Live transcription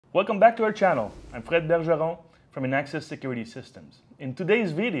Welcome back to our channel. I'm Fred Bergeron from Inaxsys Security Systems. In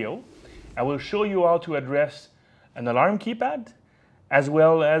today's video, I will show you how to address an alarm keypad as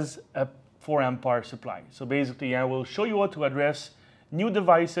well as a 4 amp power supply. So basically, I will show you how to address new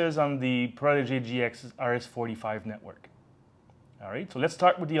devices on the Protege GX RS485 network. All right, so let's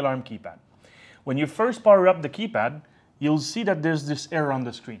start with the alarm keypad. When you first power up the keypad, you'll see that there's this error on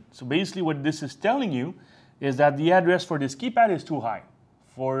the screen. So basically what this is telling you is that the address for this keypad is too high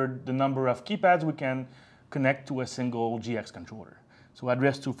for the number of keypads we can connect to a single GX controller. So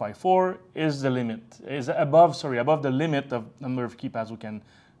address 254 is the limit, is above the limit of number of keypads we can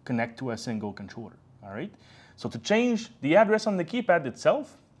connect to a single controller. All right. So to change the address on the keypad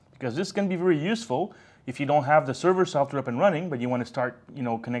itself, because this can be very useful if you don't have the server software up and running, but you want to start,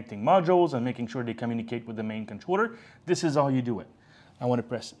 connecting modules and making sure they communicate with the main controller, this is how you do it. I want to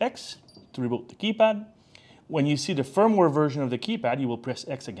press X to reboot the keypad. When you see the firmware version of the keypad, you will press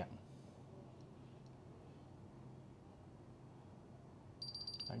X again.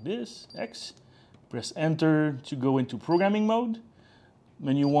 Like this, X. Press Enter to go into programming mode.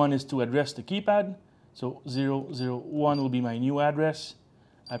 Menu 1 is to address the keypad. So 001 will be my new address.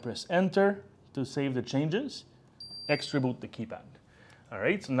 I press Enter to save the changes. X reboot the keypad. All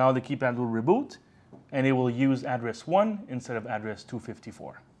right, so now the keypad will reboot and it will use address 1 instead of address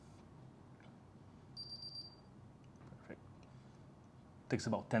 254. Perfect. Takes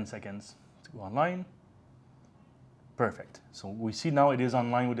about 10 seconds to go online. Perfect. So we see now it is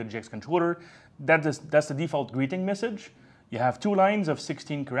online with the GX controller. That's the default greeting message. You have 2 lines of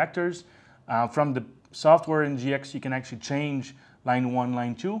 16 characters. From the software in GX, you can actually change line 1,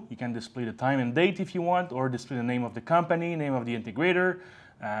 line 2. You can display the time and date if you want, or display the name of the company, name of the integrator,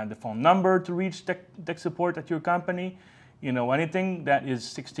 the phone number to reach tech support at your company. Anything that is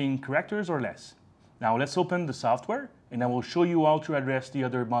 16 characters or less. Now let's open the software and I will show you how to address the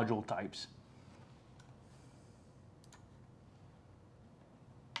other module types.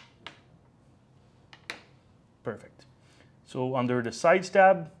 Perfect. So under the Sides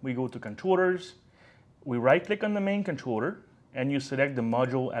tab, we go to Controllers. We right-click on the main controller and you select the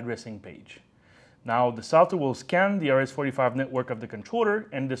module addressing page. Now the software will scan the RS485 network of the controller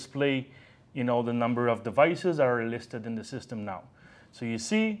and display, the number of devices that are listed in the system now. So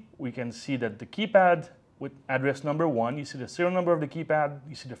we can see that the keypad with address number 1, you see the serial number of the keypad,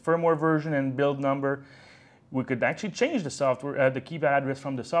 you see the firmware version and build number. We could actually change the software, the keypad address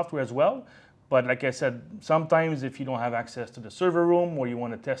from the software as well. But like I said, sometimes if you don't have access to the server room or you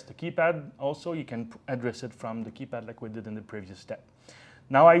want to test the keypad also, you can address it from the keypad like we did in the previous step.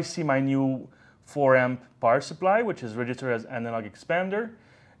 Now I see my new 4 amp power supply, which is registered as analog expander.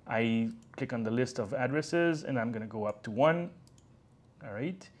 I click on the list of addresses and I'm going to go up to 1. All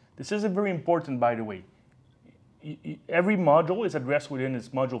right. This is very important, by the way. Every module is addressed within its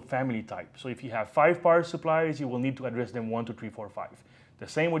module family type. So if you have 5 power supplies, you will need to address them 1, 2, 3, 4, 5. The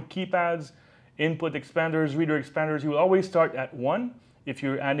same with keypads. Input expanders, reader expanders, you will always start at 1 if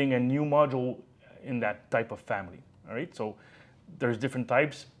you're adding a new module in that type of family. All right, so there's different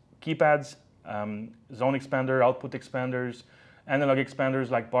types: keypads, zone expander, output expanders, analog expanders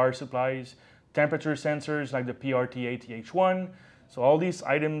like power supplies, temperature sensors like the PRTA-TH1. So all these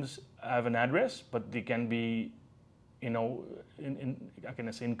items have an address, but they can be, in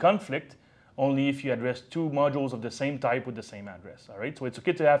conflict only if you address 2 modules of the same type with the same address. All right, so it's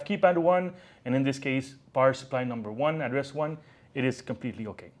okay to have keypad 1, and in this case, power supply number 1, address 1, it is completely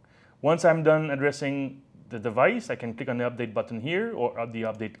okay. Once I'm done addressing the device, I can click on the update button here, or the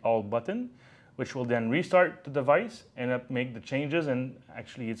update all button, which will then restart the device and make the changes, and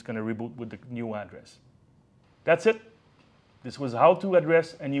actually it's going to reboot with the new address. That's it. This was how to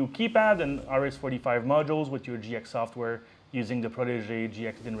address a new keypad and RS485 modules with your GX software using the Protege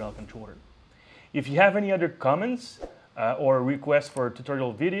GX DIN-REL controller. If you have any other comments or requests for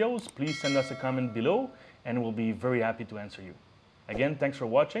tutorial videos, please send us a comment below and we'll be very happy to answer you. Again, thanks for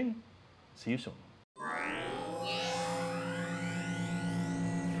watching. See you soon.